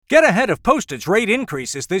Get ahead of postage rate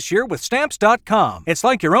increases this year with Stamps.com. It's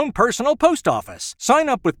like your own personal post office. Sign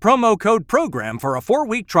up with promo code PROGRAM for a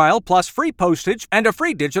 4-week trial plus free postage and a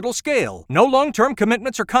free digital scale. No long-term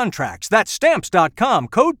commitments or contracts. That's Stamps.com,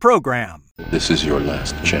 code PROGRAM. This is your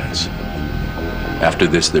last chance. After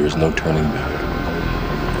this, there is no turning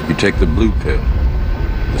back. You take the blue pill.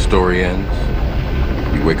 The story ends.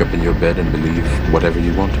 You wake up in your bed and believe whatever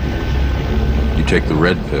you want to believe. You take the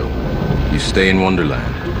red pill. You stay in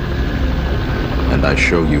Wonderland. And I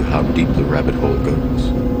show you how deep the rabbit hole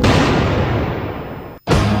goes.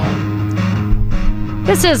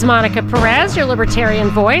 This is Monica Perez, your libertarian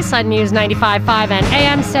voice on News 95.5 and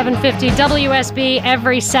AM 750 WSB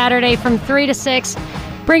every Saturday from 3 to 6,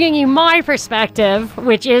 bringing you my perspective,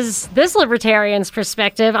 which is this libertarian's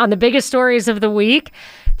perspective on the biggest stories of the week.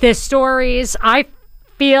 The stories I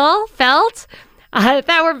felt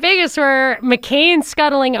that were biggest were McCain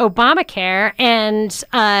scuttling Obamacare, and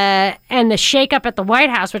the shakeup at the White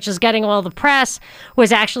House, which is getting all the press,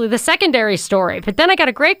 was actually the secondary story. But then I got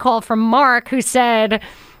a great call from Mark, who said,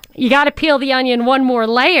 you got to peel the onion one more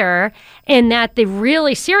layer, in that the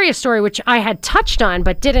really serious story, which I had touched on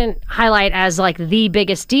but didn't highlight as like the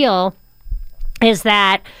biggest deal, is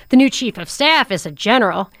that the new chief of staff is a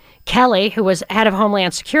general, Kelly, who was head of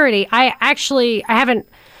Homeland Security. I haven't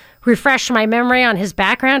refresh my memory on his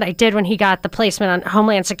background. I did when he got the placement on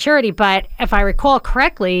Homeland Security, but if I recall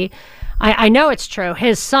correctly, I know it's true.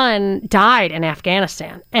 His son died in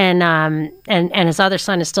Afghanistan, and his other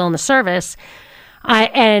son is still in the service.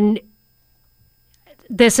 And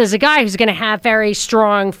this is a guy who's going to have very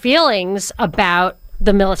strong feelings about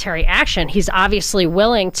the military action. He's obviously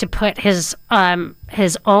willing to put his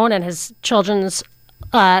own and his children's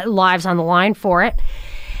lives on the line for it,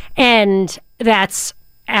 and that's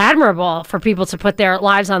admirable for people to put their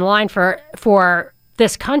lives on the line for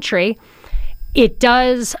this country. It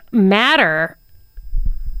does matter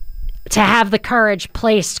to have the courage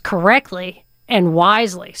placed correctly and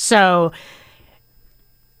wisely. So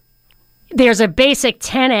there's a basic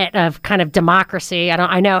tenet of kind of democracy.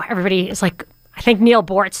 I know everybody is like, I think Neil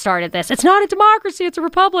Bort started this. It's not a democracy, it's a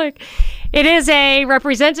republic. It is a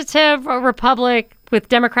representative republic with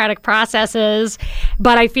democratic processes,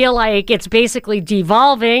 but I feel like it's basically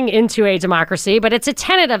devolving into a democracy. But it's a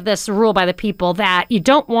tenet of this rule by the people that you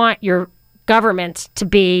don't want your government to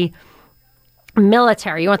be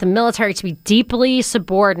military. You want the military to be deeply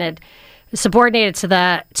subordinated to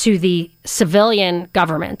the civilian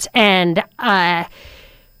government. And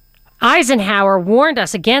Eisenhower warned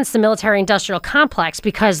us against the military-industrial complex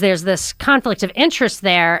because there's this conflict of interest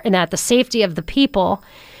there, in that the safety of the people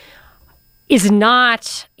is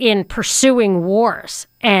not in pursuing wars,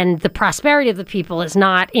 and the prosperity of the people is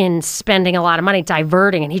not in spending a lot of money,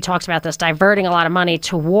 diverting, and he talks about this, diverting a lot of money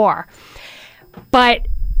to war. But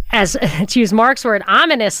as, to use Mark's word,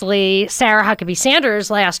 ominously, Sarah Huckabee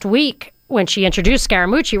Sanders last week, when she introduced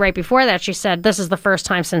Scaramucci, right before that, she said, this is the first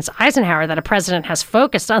time since Eisenhower that a president has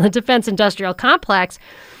focused on the defense industrial complex.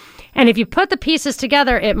 And if you put the pieces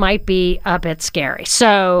together, it might be a bit scary.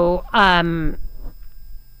 So I'm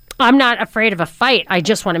not afraid of a fight. I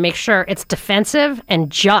just want to make sure it's defensive and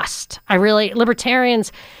just.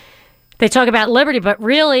 Libertarians, they talk about liberty, but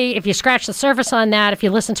really, if you scratch the surface on that, if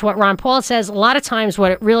you listen to what Ron Paul says, a lot of times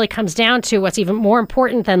what it really comes down to, what's even more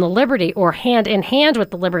important than the liberty, or hand in hand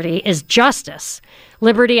with the liberty, is justice.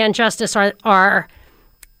 Liberty and justice are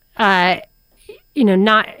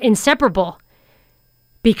not inseparable,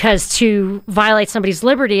 because to violate somebody's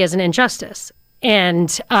liberty is an injustice.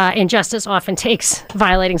 And injustice often takes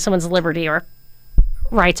violating someone's liberty or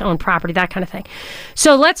right to own property, that kind of thing.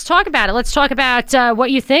 So let's talk about it. Let's talk about what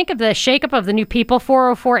you think of the shakeup of the new people.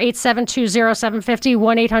 404-872-0750,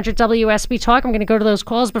 1-800-WSB-TALK. I'm going to go to those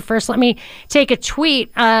calls, but first let me take a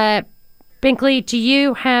tweet. Binkley, do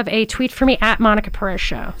you have a tweet for me at Monica Perez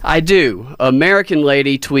Show? I do. American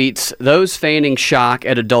Lady tweets, those feigning shock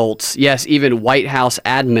at adults, yes, even White House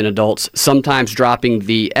admin adults, sometimes dropping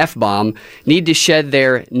the F-bomb, need to shed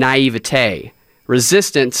their naivete.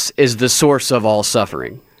 Resistance is the source of all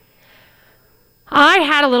suffering. I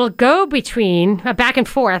had a little go-between, back and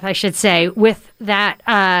forth, I should say, with that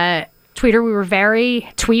tweeter. We were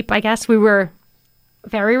we were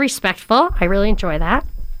very respectful. I really enjoy that.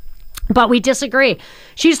 But we disagree.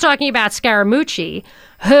 She's talking about Scaramucci,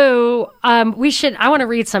 who I want to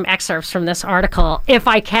read some excerpts from this article, if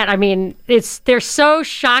I can. I mean, they're so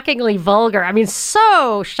shockingly vulgar. I mean,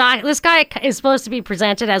 so shocking. This guy is supposed to be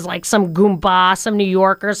presented as like some Goomba, some New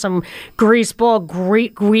Yorker, some greaseball,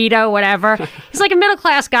 Guido, whatever. He's like a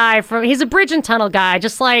middle-class guy. He's a bridge and tunnel guy,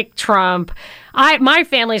 just like Trump. My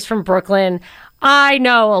family's from Brooklyn. I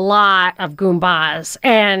know a lot of Goombas,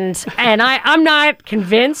 and I'm not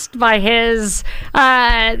convinced by his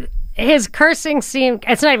cursing.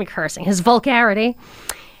 It's not even cursing. His vulgarity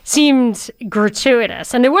seemed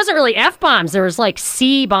gratuitous, and there wasn't really F-bombs. There was like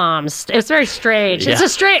C-bombs. It's very strange. Yeah. It's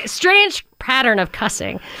a strange pattern of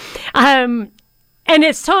cussing, and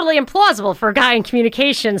it's totally implausible for a guy in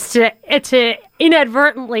communications to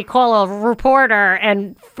inadvertently call a reporter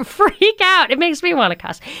and freak out. It makes me want to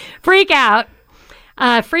cuss. Freak out.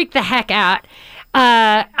 Freak the heck out.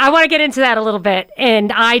 I want to get into that a little bit,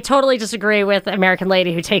 and I totally disagree with the American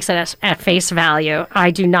lady who takes it at face value. I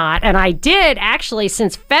do not, and I did actually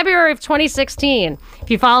since February of 2016. If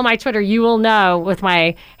you follow my Twitter, you will know with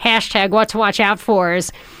my hashtag what to watch out for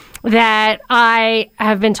is that I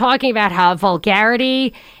have been talking about how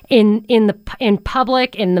vulgarity in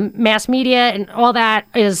public, in the mass media, and all that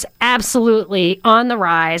is absolutely on the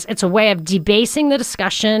rise. It's a way of debasing the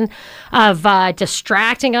discussion, of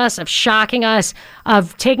distracting us, of shocking us,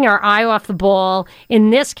 of taking our eye off the ball.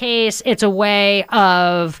 In this case, it's a way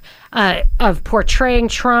of portraying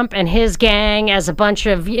Trump and his gang as a bunch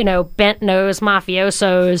of bent-nosed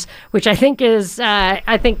mafiosos, which I think is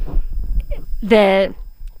the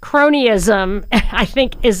cronyism, I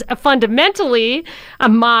think, is fundamentally a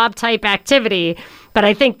mob-type activity, but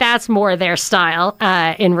I think that's more their style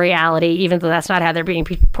in reality, even though that's not how they're being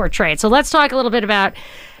portrayed. So let's talk a little bit about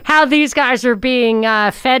how these guys are being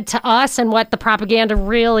fed to us and what the propaganda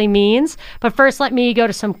really means. But first, let me go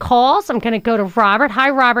to some calls. I'm going to go to Robert. Hi,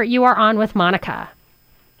 Robert. You are on with Monica.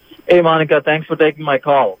 Hey, Monica. Thanks for taking my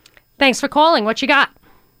call. Thanks for calling. What you got?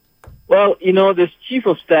 Well, this chief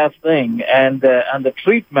of staff thing and the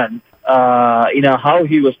treatment, how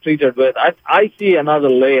he was treated with, I see another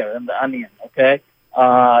layer in the onion, okay?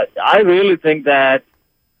 I really think that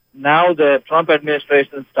now the Trump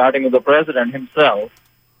administration, starting with the president himself,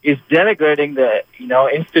 is denigrating the,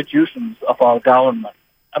 institutions of our government.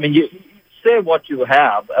 I mean, you say what you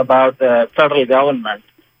have about the federal government,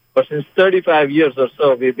 but since 35 years or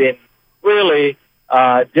so, we've been really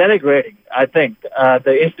denigrating, I think,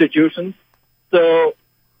 the institutions. So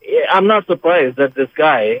I'm not surprised that this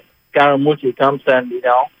guy, Scaramucci, comes and,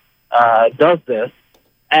 does this.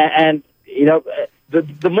 And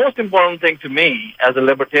the most important thing to me as a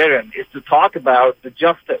libertarian is to talk about the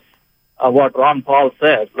justice of what Ron Paul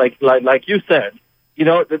said. Like you said,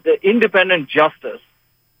 the independent justice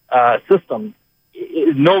system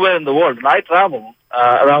is nowhere in the world. And I travel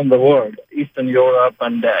around the world, Eastern Europe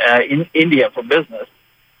and in India for business.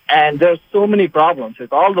 And there's so many problems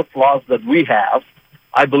with all the flaws that we have.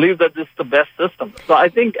 I believe that this is the best system. So I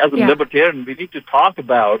think as a libertarian, we need to talk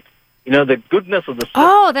about, the goodness of the system.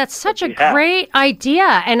 Oh, that's such a great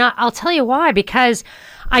idea. And I'll tell you why, because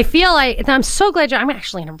I feel like, I'm so glad I'm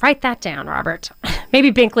actually going to write that down, Robert.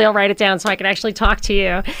 Maybe Binkley will write it down so I can actually talk to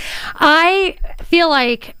you. I feel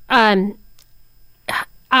like I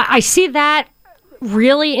see that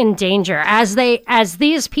really in danger as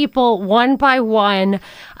these people one by one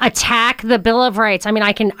attack the Bill of Rights. I mean,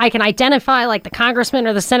 I can identify like the congressman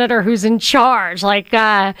or the senator who's in charge, like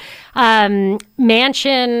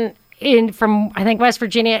Manchin from I think West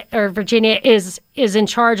Virginia or Virginia is in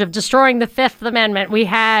charge of destroying the Fifth Amendment. We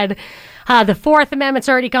had the Fourth Amendment's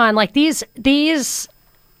already gone. Like these,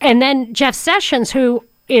 and then Jeff Sessions, who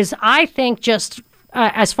is I think just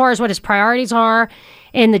as far as what his priorities are.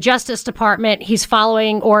 In the Justice Department, he's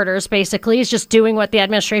following orders, basically. He's just doing what the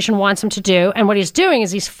administration wants him to do. And what he's doing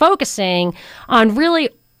is he's focusing on really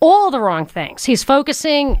all the wrong things. He's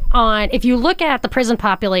focusing on, if you look at the prison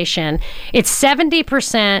population, it's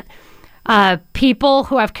 70% people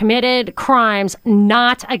who have committed crimes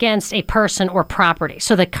not against a person or property.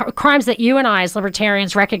 So the crimes that you and I as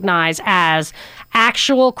libertarians recognize as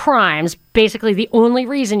actual crimes, basically the only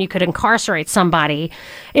reason you could incarcerate somebody,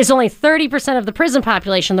 is only 30% of the prison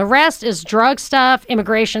population. The rest is drug stuff,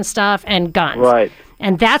 immigration stuff, and guns. Right.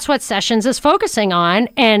 And that's what Sessions is focusing on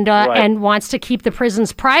and wants to keep the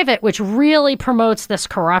prisons private, which really promotes this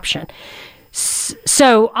corruption.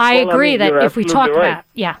 So I agree that if we talk about...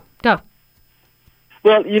 Yeah, go.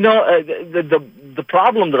 Well, the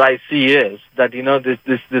problem that I see is that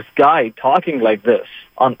this guy talking like this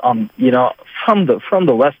on from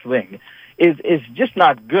the West Wing is just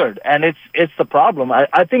not good, and it's the problem.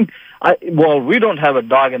 I think we don't have a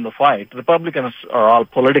dog in the fight. Republicans are all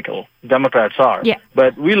political, Democrats are,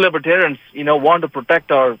 but we libertarians want to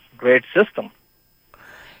protect our great system.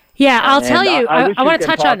 Yeah, I'll tell you. I want to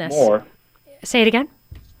touch on this. More. Say it again.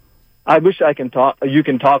 I wish I can talk. You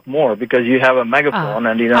can talk more because you have a megaphone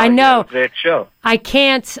and I know. you have a great show. I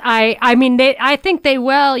can't. I mean, I think they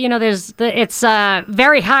will. It's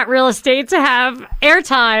very hot real estate to have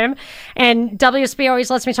airtime, and WSB always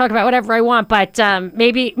lets me talk about whatever I want. But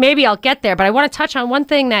maybe I'll get there. But I want to touch on one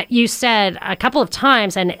thing that you said a couple of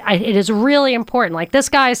times, and it is really important. Like, this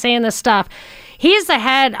guy is saying this stuff. He's the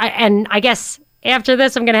head, and I guess after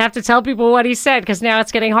this, I'm going to have to tell people what he said because now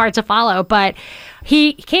it's getting hard to follow. But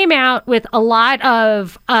he came out with a lot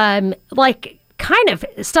of kind of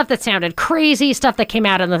stuff that sounded crazy, stuff that came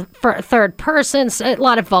out in the third person, a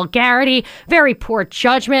lot of vulgarity, very poor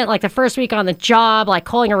judgment, like the first week on the job, like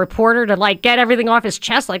calling a reporter to like get everything off his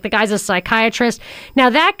chest, like the guy's a psychiatrist. Now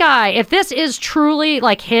that guy, if this is truly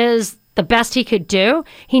like the best he could do,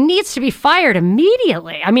 he needs to be fired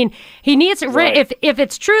immediately. I mean, he needs right. if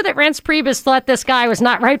it's true that Reince Priebus thought this guy was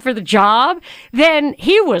not right for the job, then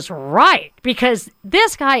he was right, because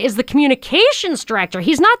this guy is the communications director.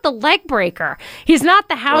 He's not the leg breaker. He's not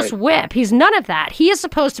the House whip. He's none of that. He is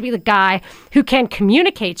supposed to be the guy who can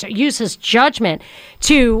communicate, use his judgment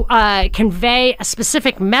to convey a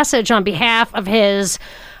specific message on behalf of his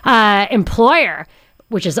employer,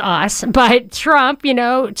 which is us, but Trump,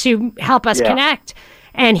 to help us connect.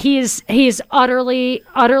 And he's utterly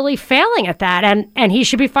failing at that. And he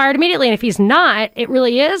should be fired immediately. And if he's not, it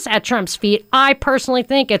really is at Trump's feet. I personally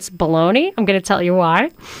think it's baloney. I'm going to tell you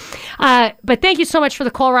why. But thank you so much for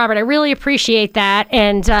the call, Robert. I really appreciate that.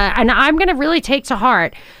 And I'm going to really take to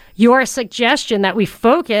heart your suggestion that we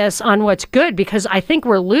focus on what's good, because I think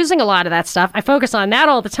we're losing a lot of that stuff. I focus on that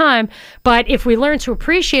all the time. But if we learn to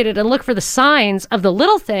appreciate it and look for the signs of the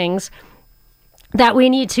little things that we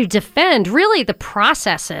need to defend, really the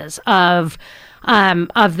processes of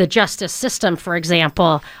the justice system, for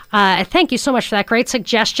example. Thank you so much for that great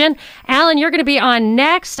suggestion. Alan, you're going to be on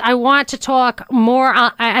next. I want to talk more.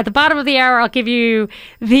 At the bottom of the hour, I'll give you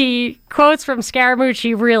the quotes from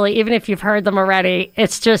Scaramucci, really, even if you've heard them already.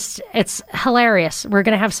 It's hilarious. We're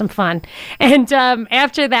going to have some fun. And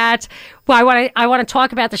after that, well, I want to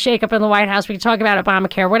talk about the shakeup in the White House. We can talk about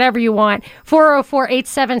Obamacare, whatever you want.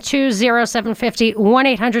 404-872-0750,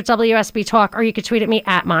 1-800-WSB Talk, or you can tweet at me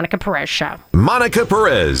at Monica Perez Show. Monica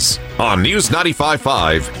Perez on News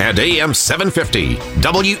 95.5 and AM 750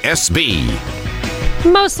 WSB.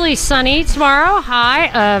 Mostly sunny tomorrow, high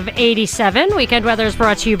of 87. Weekend weather is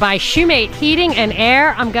brought to you by Shoemate Heating and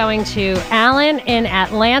Air. I'm going to Alan in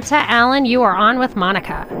Atlanta. Alan, you are on with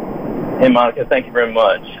Monica. Hey, Monica, thank you very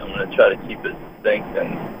much. I'm going to try to keep it succinct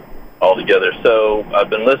and all together. So I've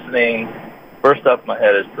been listening. First off my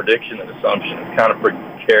head is prediction and assumption. It's kind of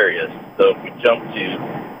precarious. So if we jump to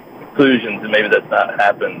conclusions, and maybe that's not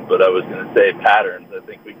happened, but I was going to say patterns. I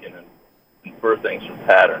think we can infer things from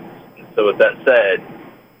patterns. And so with that said,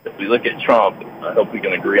 if we look at Trump, I hope we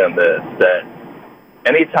can agree on this, that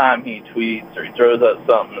anytime he tweets or he throws out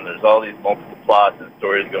something and there's all these multiple plots and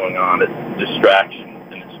stories going on, it's distraction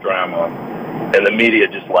and it's drama, and the media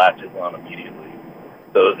just latches on immediately.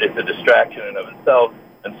 So it's a distraction in and of itself,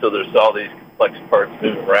 and so there's all these complex parts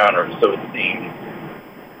moving around, or so it seems.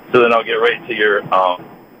 So then I'll get right to your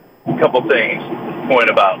couple things, point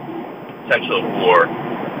about potential war.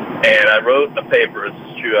 And I wrote a paper, this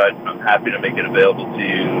is true, I'm happy to make it available to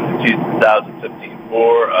you, in 2015,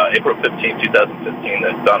 April 15, 2015,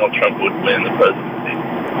 that Donald Trump would win the presidency.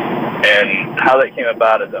 And how that came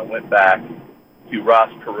about is I went back to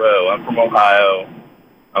Ross Perot. I'm from Ohio.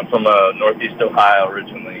 I'm from Northeast Ohio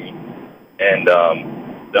originally. And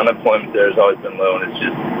the unemployment there has always been low, and it's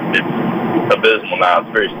abysmal now.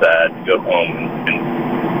 It's very sad to go home and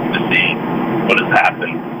to see what has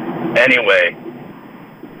happened. Anyway,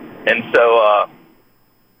 and so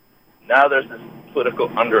now there's this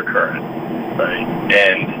political undercurrent, right?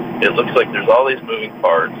 And it looks like there's all these moving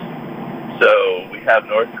parts. So we have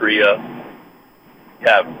North Korea, we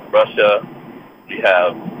have Russia, we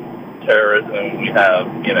have terrorism, we have,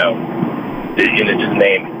 just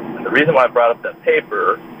name it. And the reason why I brought up that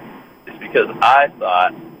paper is because I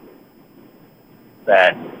thought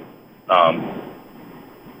that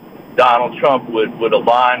Donald Trump would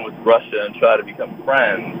align with Russia and try to become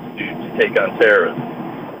friends to take on terrorism.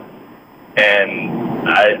 And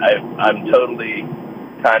I'm totally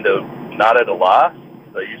kind of not at a loss.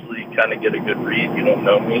 I usually kind of get a good read. You don't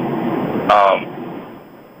know me.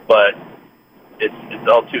 But it's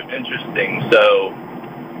all too interesting. So,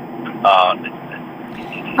 all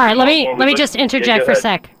right, let me just interject for a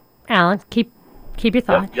sec. Alan, keep your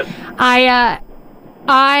thought. Yep.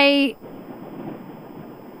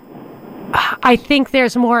 I think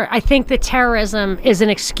there's more. I think the terrorism is an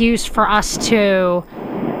excuse for us to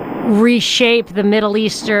reshape the Middle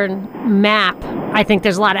Eastern map. I think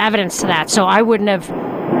there's a lot of evidence to that. So I wouldn't have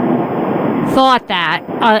thought that.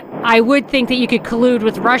 I would think that you could collude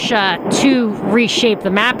with Russia to reshape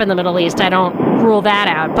the map in the Middle East. I don't rule that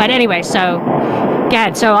out. But anyway, so go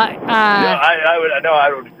ahead. So I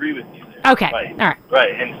would agree with you there. Okay. Right. All right.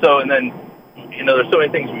 Right. And then, there's so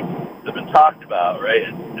many things that have been talked about, right?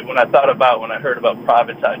 And when I heard about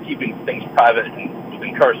keeping things private and with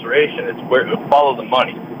incarceration, it's where it follow the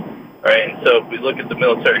money, right? And so if we look at the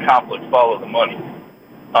military complex, follow the money.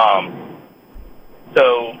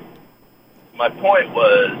 So my point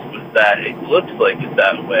was that it looks like it's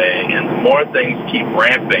that way, and the more things keep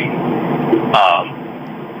ramping,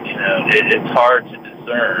 it's hard to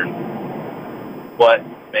discern what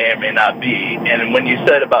may or may not be. And when you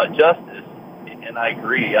said about justice, and I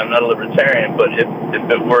agree, I'm not a libertarian, but if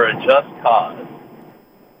it were a just cause,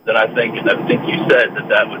 then I think you said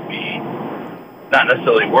that would be not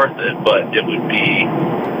necessarily worth it, but it would be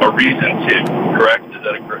a reason to. Correct? Is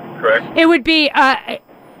that correct? It would be.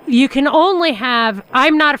 You can only have.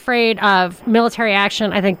 I'm not afraid of military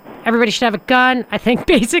action. I think everybody should have a gun. I think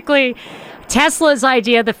basically Tesla's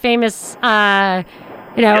idea, the famous,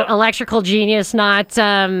 electrical genius, not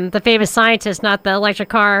the famous scientist, not the electric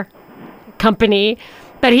car company,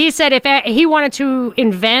 but he said if he wanted to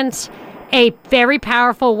invent a very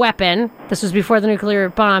powerful weapon, this was before the nuclear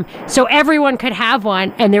bomb, so everyone could have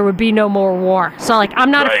one and there would be no more war. So I'm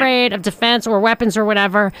not afraid of defense or weapons or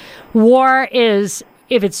whatever. War is,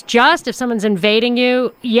 if it's just, if someone's invading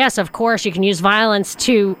you, yes, of course, you can use violence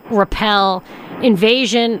to repel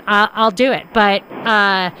invasion. I'll do it. But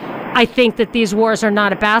I think that these wars are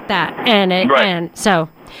not about that. And so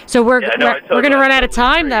we're going to run out of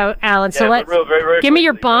time, though, Alan. So let's give me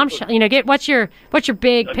your bombshell. What's your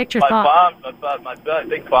big picture thought? My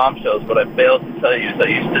big bombshells. What I failed to tell you is I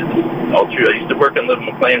used to work in Little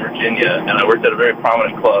McLean, Virginia, and I worked at a very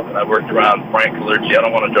prominent club, and I worked around Frank Calerci. I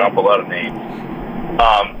don't want to drop a lot of names,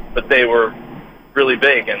 but they were really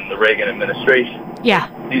big in the Reagan administration. Yeah,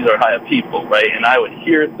 these are high up people, right? And I would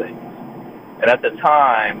hear things, and at the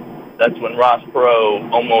time, that's when Ross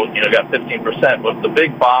Perot almost, got 15%. But the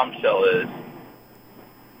big bombshell is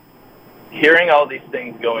hearing all these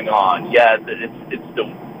things going on. Yeah, it's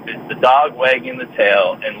the dog wagging the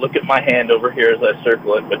tail. And look at my hand over here as I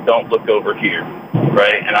circle it, but don't look over here,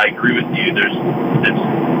 right? And I agree with you.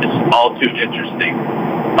 It's all too interesting.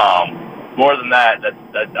 More than that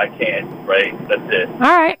I can't. Right? That's it.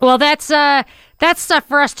 All right. Well, that's stuff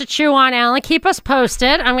for us to chew on, Alan. Keep us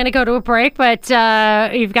posted. I'm going to go to a break, but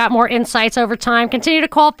you've got more insights over time. Continue to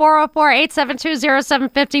call 404-872-0750,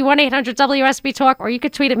 1-800-WSB Talk, or you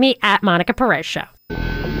could tweet at me at Monica Perez Show.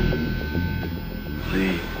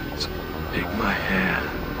 Please take my hand.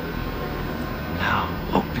 Now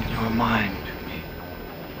open your mind to me.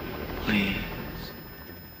 Please.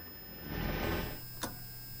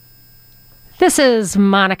 This is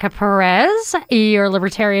Monica Perez, your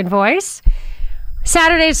libertarian voice.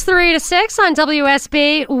 Saturdays 3 to 6 on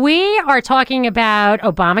WSB. We are talking about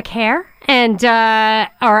Obamacare, and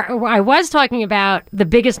I was talking about the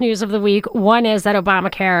biggest news of the week. One is that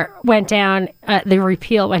Obamacare went down, the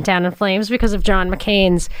repeal went down in flames because of John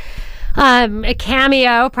McCain's a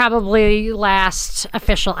cameo, probably last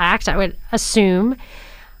official act, I would assume.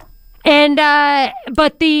 And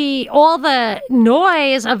but all the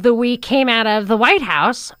noise of the week came out of the White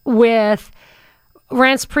House with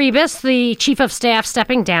Reince Priebus, the chief of staff,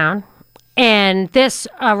 stepping down, and this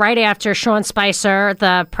right after Sean Spicer,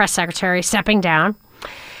 the press secretary, stepping down,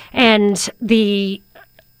 and the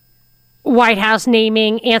White House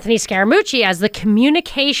naming Anthony Scaramucci as the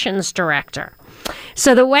communications director.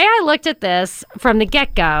 So the way I looked at this from the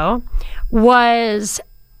get-go was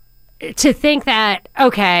to think that,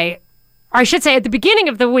 okay, I should say at the beginning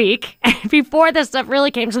of the week, before this stuff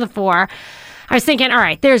really came to the fore, I was thinking, all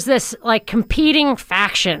right, there's this competing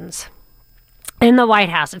factions in the White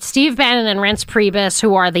House. It's Steve Bannon and Reince Priebus,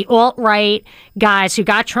 who are the alt-right guys who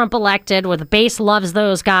got Trump elected, where the base loves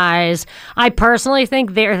those guys. I personally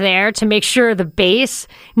think they're there to make sure the base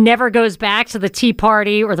never goes back to the Tea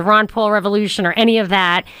Party or the Ron Paul Revolution or any of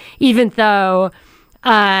that, even though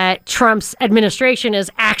Trump's administration is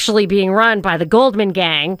actually being run by the Goldman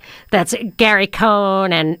gang. That's Gary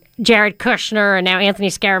Cohn and Jared Kushner and now Anthony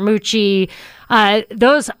Scaramucci.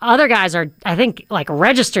 Those other guys are, I think,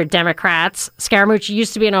 registered Democrats. Scaramucci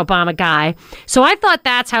used to be an Obama guy. So I thought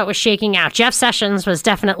that's how it was shaking out. Jeff Sessions was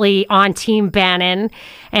definitely on Team Bannon,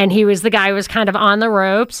 and he was the guy who was kind of on the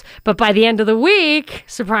ropes. But by the end of the week,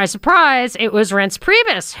 surprise, surprise, it was Reince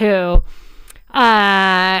Priebus who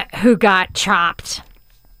got chopped.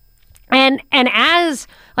 And as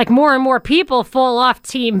like more and more people fall off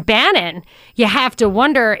Team Bannon, you have to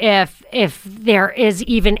wonder if there is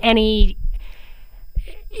even any,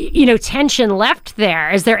 tension left there.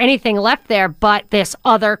 Is there anything left there but this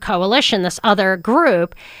other coalition, this other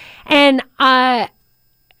group? And I've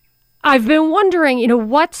been wondering,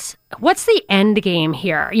 what's the end game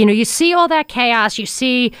here? You see all that chaos, you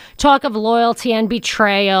see talk of loyalty and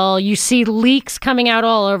betrayal, you see leaks coming out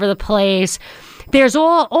all over the place. There's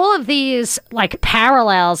all of these like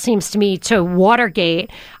parallels, seems to me, to Watergate.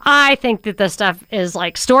 I think that this stuff is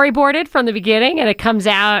like storyboarded from the beginning, and it comes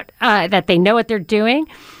out that they know what they're doing,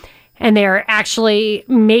 and they're actually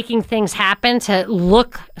making things happen to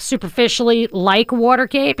look superficially like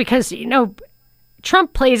Watergate, because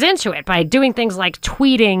Trump plays into it by doing things like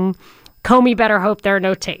tweeting, Comey better hope there are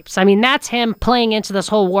no tapes. I mean, that's him playing into this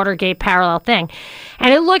whole Watergate parallel thing.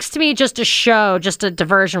 And it looks to me just a show, just a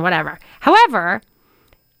diversion, whatever. However,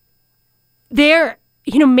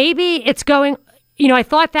 maybe it's going, I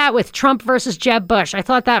thought that with Trump versus Jeb Bush. I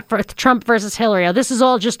thought that for Trump versus Hillary. Oh, this is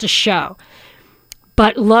all just a show.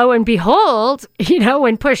 But lo and behold,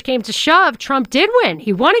 when push came to shove, Trump did win.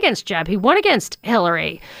 He won against Jeb. He won against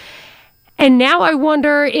Hillary. And now I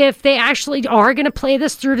wonder if they actually are going to play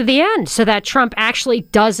this through to the end so that Trump actually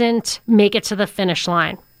doesn't make it to the finish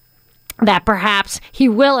line, that perhaps he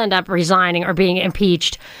will end up resigning or being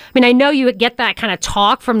impeached. I mean, I know you get that kind of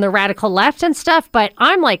talk from the radical left and stuff, but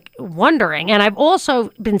I'm like wondering, and I've also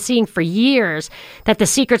been seeing for years that the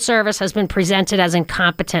Secret Service has been presented as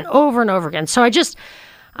incompetent over and over again. So I just,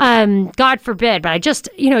 God forbid, but I just,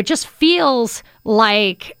 it just feels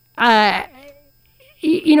like,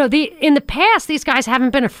 in the past, these guys haven't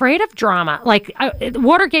been afraid of drama. Like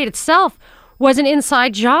Watergate itself was an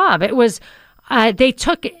inside job. It was they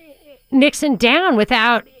took Nixon down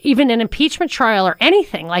without even an impeachment trial or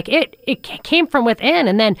anything. Like it came from within,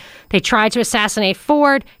 and then they tried to assassinate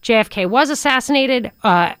Ford. JFK was assassinated.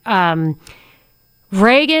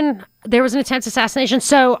 Reagan, there was an attempted assassination.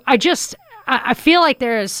 So I feel like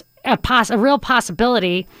there's a real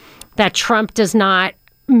possibility that Trump does not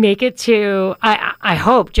make it to, I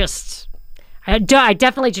hope, I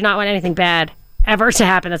definitely do not want anything bad ever to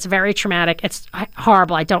happen. That's very traumatic. It's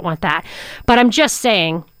horrible. I don't want that. But I'm just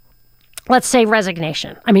saying, let's say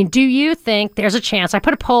resignation. I mean, do you think there's a chance? I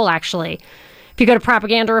put a poll, actually. If you go to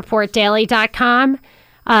propagandareportdaily.com,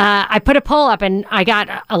 I put a poll up and I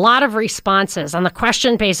got a lot of responses. And the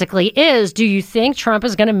question basically is, do you think Trump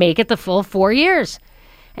is going to make it the full 4 years?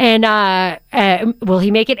 And will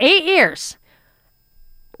he make it 8 years?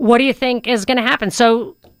 What do you think is going to happen?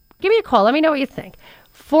 So give me a call. Let me know what you think.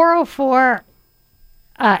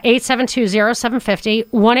 404-872-0750,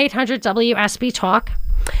 1-800-WSB-TALK.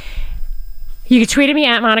 You can tweet at me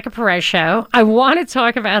at Monica Perez Show. I want to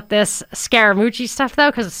talk about this Scaramucci stuff, though,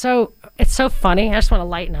 because it's so funny. I just want to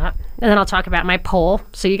lighten up. And then I'll talk about my poll.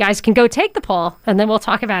 So you guys can go take the poll, and then we'll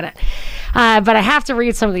talk about it. But I have to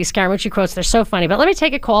read some of these Scaramucci quotes. They're so funny. But let me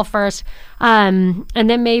take a call first. And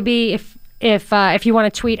then maybe if you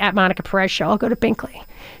want to tweet at Monica Perez Show, I'll go to Binkley.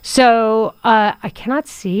 So I cannot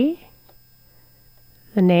see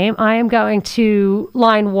the name. I am going to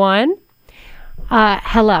line 1.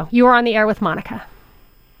 Hello. You are on the air with Monica.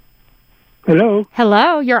 Hello.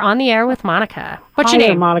 Hello. You're on the air with Monica. What's your Hi,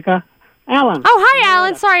 name? Monica. Alan. Oh, hi,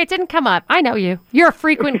 Alan. Sorry, it didn't come up. I know you. You're a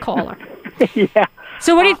frequent caller. Yeah.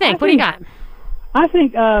 So what do you think? What do you got? I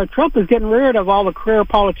think Trump is getting rid of all the career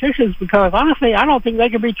politicians because, honestly, I don't think they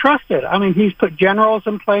can be trusted. I mean, he's put generals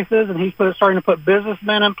in places, and he's starting to put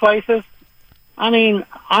businessmen in places. I mean,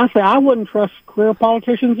 honestly, I wouldn't trust career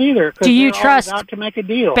politicians either. Do you trust out to make a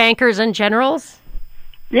deal? Bankers and generals?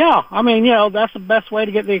 Yeah. I mean, that's the best way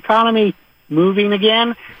to get the economy moving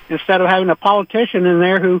again, instead of having a politician in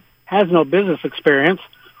there who has no business experience,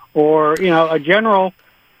 or, a general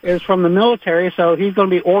is from the military, so he's going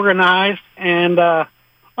to be organized. And like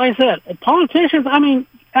I said, politicians, I mean,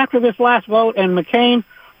 after this last vote and McCain,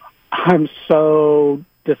 I'm so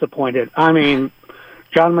disappointed. I mean,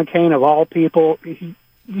 John McCain, of all people,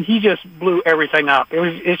 he just blew everything up.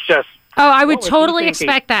 It's just... Oh, I would totally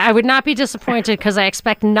expect that. I would not be disappointed because I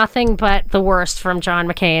expect nothing but the worst from John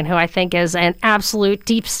McCain, who I think is an absolute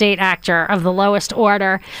deep state actor of the lowest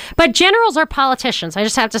order. But generals are politicians. I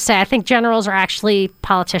just have to say, I think generals are actually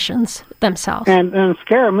politicians themselves. And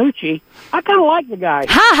Scaramucci, I kind of like the guy.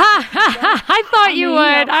 I thought you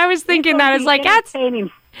would. I was thinking that. It's like, that's...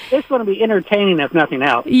 It's going to be entertaining, if nothing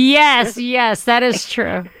else. Yes, that is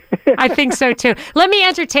true. I think so, too. Let me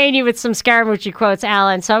entertain you with some Scaramucci quotes,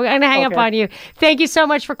 Alan. So I'm going to hang up on you. Thank you so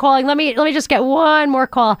much for calling. Let me just get one more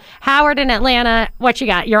call. Howard in Atlanta, what you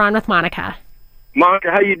got? You're on with Monica.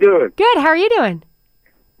 Monica, how you doing? Good. How are you doing?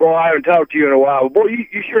 Boy, I haven't talked to you in a while. Boy,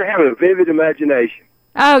 you sure have a vivid imagination.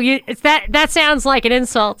 Oh, that sounds like an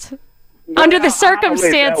insult. Under the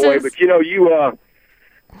circumstances. I don't mean it that way, but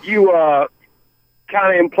you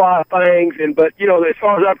kind of imply things, but as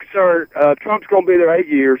far as I'm concerned, Trump's going to be there 8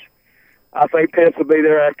 years. I think Pence will be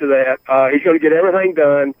there after that. He's going to get everything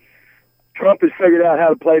done. Trump has figured out how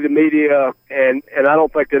to play the media, and I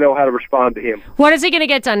don't think they know how to respond to him. What is he going to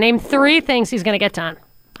get done? Name 3 things he's going to get done.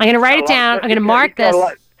 I'm going to write it down. I'm going to mark this.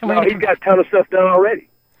 He's got a ton of stuff done already.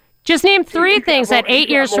 Just name 3 things that 8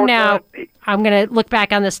 years from now, I'm going to look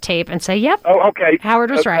back on this tape and say, yep, okay. Howard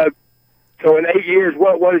was right. So in 8 years,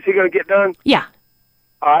 what is he going to get done? Yeah.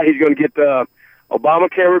 He's going to get the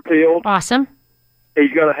Obamacare repealed. Awesome.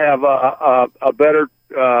 He's going to have a better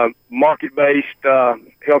market-based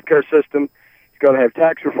healthcare system. He's going to have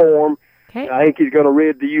tax reform. Okay. I think he's going to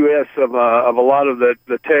rid the U.S. of a lot of the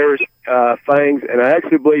terrorist things, and I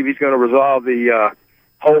actually believe he's going to resolve the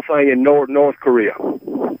whole thing in North Korea.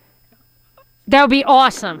 That would be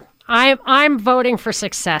awesome. I'm voting for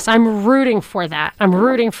success. I'm rooting for that. I'm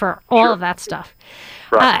rooting for all of that stuff.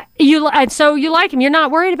 Right. So you like him. You're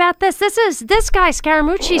not worried about this. This guy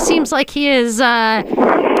Scaramucci seems like he is. I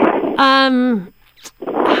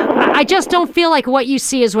just don't feel like what you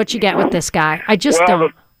see is what you get with this guy. I just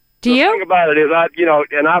don't. Do you? The thing about it is,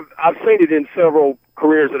 and I've seen it in several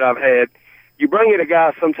careers that I've had. You bring in a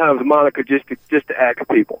guy sometimes, Monica, just to act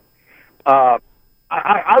people. I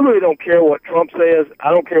really don't care what Trump says.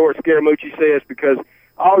 I don't care what Scaramucci says, because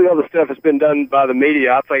all the other stuff has been done by the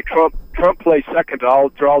media. I think Trump plays second to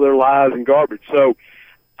all their lies and garbage. So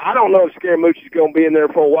I don't know if Scaramucci's going to be in there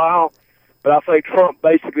for a while, but I think Trump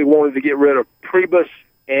basically wanted to get rid of Priebus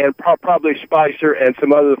and probably Spicer and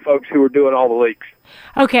some other folks who were doing all the leaks.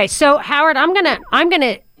 Okay, so Howard, I'm gonna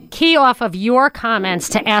key off of your comments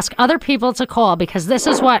to ask other people to call, because this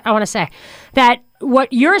is what I want to say. That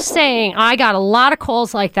what you're saying, I got a lot of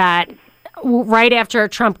calls like that right after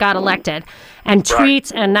Trump got elected, and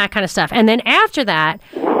tweets and that kind of stuff. And then after that,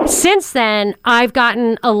 since then, I've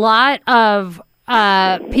gotten a lot of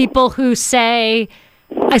people who say,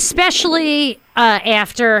 especially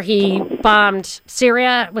after he bombed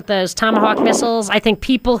Syria with those Tomahawk missiles, I think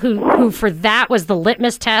people who for that was the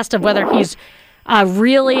litmus test of whether he's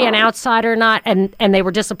really an outsider or not, and they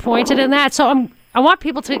were disappointed in that. So I want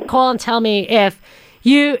people to call and tell me if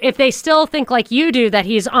they still think like you do, that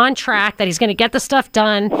he's on track, that he's going to get the stuff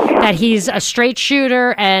done, that he's a straight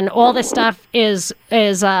shooter, and all this stuff is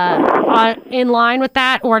in line with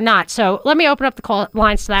that or not. So let me open up the call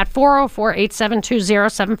lines to that.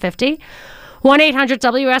 404-872-0750.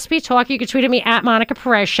 1-800-WSB Talk. You can tweet at me at Monica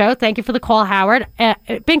Perez Show. Thank you for the call, Howard.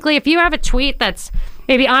 Binkley, if you have a tweet that's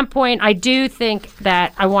maybe on point, I do think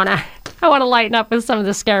that I want to lighten up with some of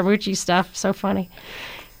the Scaramucci stuff. So funny.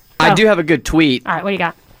 I do have a good tweet. All right, what do you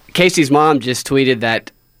got? Casey's mom just tweeted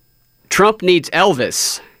that Trump needs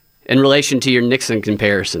Elvis in relation to your Nixon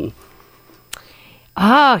comparison.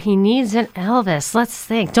 Oh, he needs an Elvis. Let's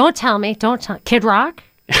think. Don't tell me. Kid Rock?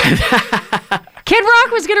 Kid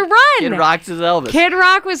Rock was going to run. Kid Rock's his Elvis. Kid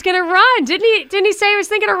Rock was going to run. Didn't he say he was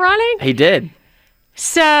thinking of running? He did.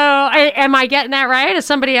 So, am I getting that right? Is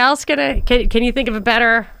somebody else going to... Can you think of a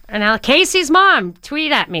better analogy? Casey's mom,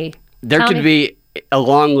 tweet at me. There could be a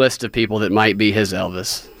long list of people that might be his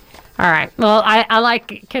Elvis. All right. Well, I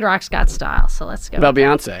like Kid Rock's got style, so let's go. What about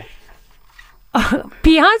Beyonce?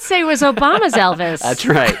 Beyonce was Obama's Elvis. That's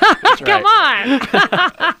right. Come on.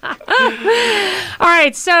 All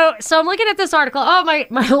right. So I'm looking at this article. Oh, my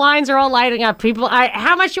lines are all lighting up. People,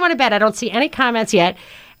 how much you want to bet? I don't see any comments yet.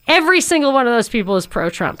 Every single one of those people is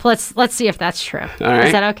pro-Trump. Let's see if that's true. All right.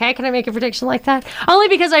 Is that okay? Can I make a prediction like that? Only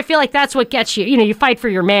because I feel like that's what gets you. You fight for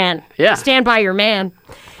your man. Yeah. Stand by your man.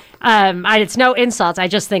 It's no insults. I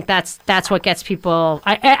just think that's what gets people.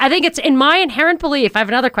 I think it's in my inherent belief. I have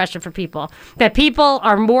another question for people, that people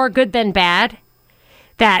are more good than bad,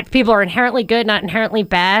 that people are inherently good, not inherently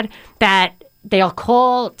bad, that they'll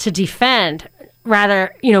call to defend.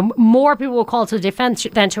 Rather, more people will call to defend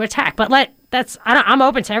than to attack. But I'm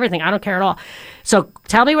open to everything. I don't care at all. So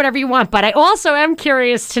tell me whatever you want. But I also am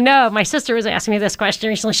curious to know. My sister was asking me this question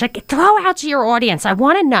recently. She's like, throw out to your audience. I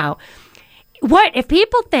want to know, what if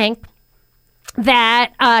people think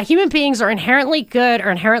that human beings are inherently good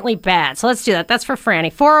or inherently bad? So let's do that. That's for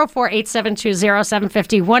Franny.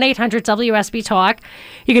 404-872-0750, 1-800-WSB Talk.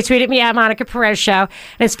 You can tweet at me at Monica Perez Show. And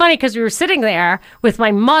it's funny because we were sitting there with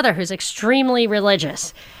my mother, who's extremely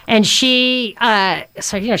religious. And she,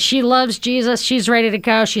 she loves Jesus. She's ready to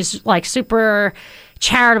go. She's like super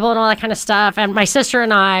charitable and all that kind of stuff. And my sister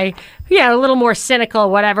and I, a little more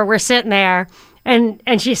cynical, whatever. We're sitting there.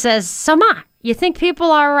 And she says, so Ma, you think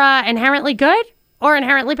people are inherently good or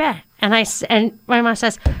inherently bad? And my mom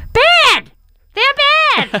says, bad! They're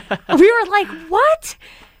bad! We were like, what?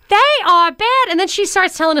 They are bad. And then she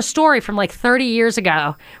starts telling a story from like 30 years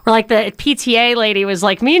ago where like the PTA lady was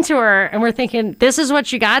like mean to her. And we're thinking, this is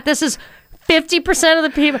what you got? This is 50% of the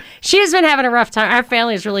people. She's been having a rough time. Our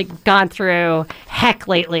family has really gone through heck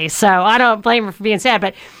lately. So I don't blame her for being sad.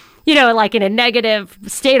 But, you know, like in a negative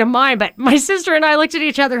state of mind. But my sister and I looked at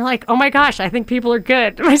each other like, oh my gosh, I think people are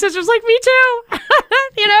good. My sister's like, me too.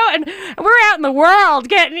 You know, and we're out in the world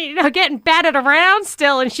getting batted around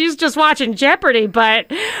still. And she's just watching Jeopardy.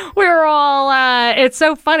 But we're all, it's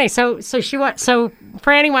so funny. So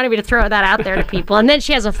Franny wanted me to throw that out there to people. And then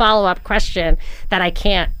she has a follow-up question that I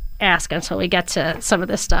can't ask until we get to some of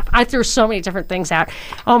this stuff. I threw so many different things out.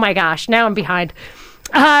 Oh my gosh, now I'm behind.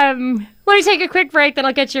 Let me take a quick break, then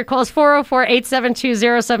I'll get to your calls.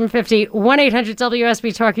 404-872-0750,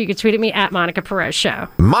 1-800-WSB Talk. You can tweet at me at Monica Perez Show.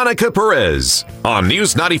 Monica Perez on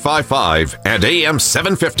News 95.5 and AM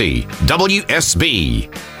 750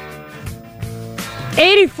 WSB.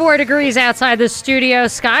 84 degrees outside the studio.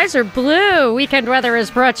 Skies are blue. Weekend weather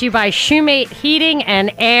is brought to you by Shoemate Heating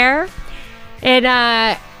and Air. And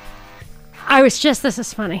this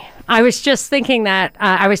is funny. I was just thinking that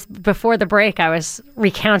before the break, I was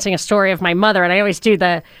recounting a story of my mother, and I always do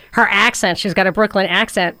her accent. She's got a Brooklyn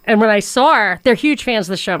accent. And when I saw her, they're huge fans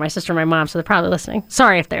of the show, my sister and my mom, so they're probably listening.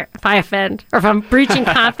 Sorry if I offend or if I'm breaching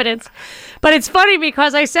confidence. But it's funny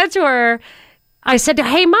because I said to her,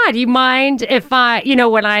 hey, Ma, do you mind if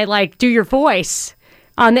when I like do your voice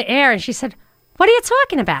on the air? And she said, what are you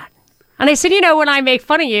talking about? And I said, when I make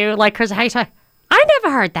fun of you, like, because how you talk, I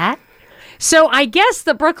never heard that. So I guess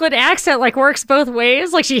the Brooklyn accent like works both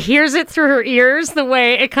ways. Like she hears it through her ears the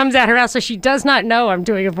way it comes out her mouth. So she does not know I'm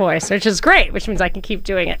doing a voice, which is great, which means I can keep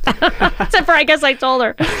doing it. Except for I guess I told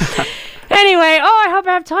her. Anyway, I hope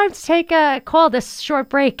I have time to take a call. This short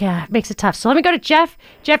break makes it tough. So let me go to Jeff.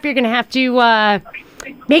 Jeff, you're going to have to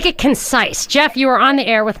make it concise. Jeff, you are on the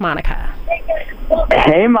air with Monica.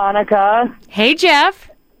 Hey, Monica. Hey, Jeff.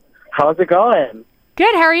 How's it going?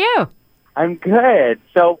 Good. How are you? I'm good.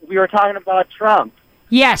 So we were talking about Trump.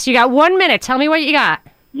 Yes, you got 1 minute. Tell me what you got.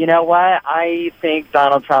 You know what? I think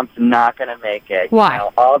Donald Trump's not going to make it. Why?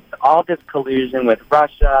 All this collusion with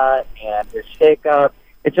Russia and his shakeup,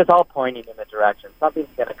 it's just all pointing in the direction. Something's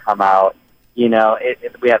going to come out. We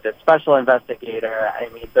have this special investigator. I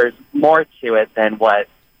mean, there's more to it than what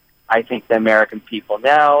I think the American people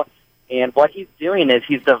know. And what he's doing is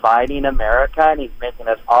he's dividing America, and he's making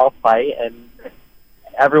us all fight, and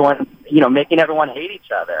everyone, making everyone hate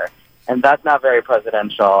each other. And that's not very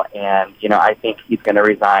presidential. And, I think he's going to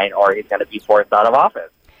resign or he's going to be forced out of office.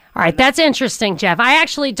 All right. That's interesting, Jeff. I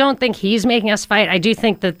actually don't think he's making us fight. I do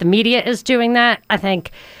think that the media is doing that. I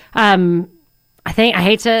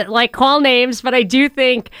hate to call names, but I do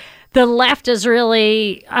think the left is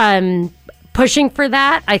really pushing for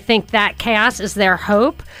that. I think that chaos is their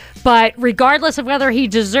hope. But regardless of whether he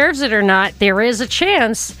deserves it or not, there is a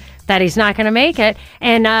chance that he's not going to make it.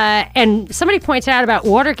 And somebody points out about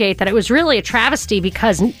Watergate that it was really a travesty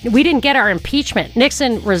because we didn't get our impeachment.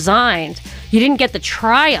 Nixon resigned. You didn't get the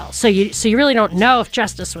trial. So you really don't know if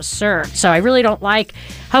justice was served. So I really don't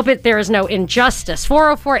hope there is no injustice.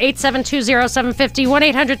 404-872-0750,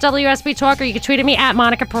 1-800-WSB Talk, or you can tweet at me at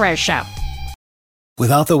Monica Perez Show.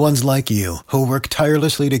 Without the ones like you, who work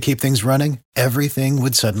tirelessly to keep things running, everything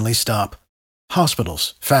would suddenly stop.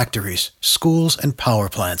 Hospitals, factories, schools, and power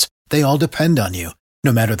plants, they all depend on you.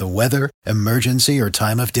 No matter the weather, emergency, or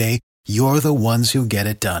time of day, you're the ones who get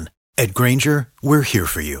it done. At Grainger, we're here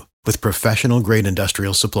for you with professional-grade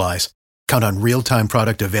industrial supplies. Count on real-time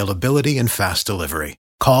product availability and fast delivery.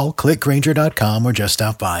 Call, click Grainger.com, or just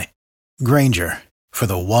stop by. Grainger, for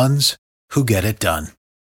the ones who get it done.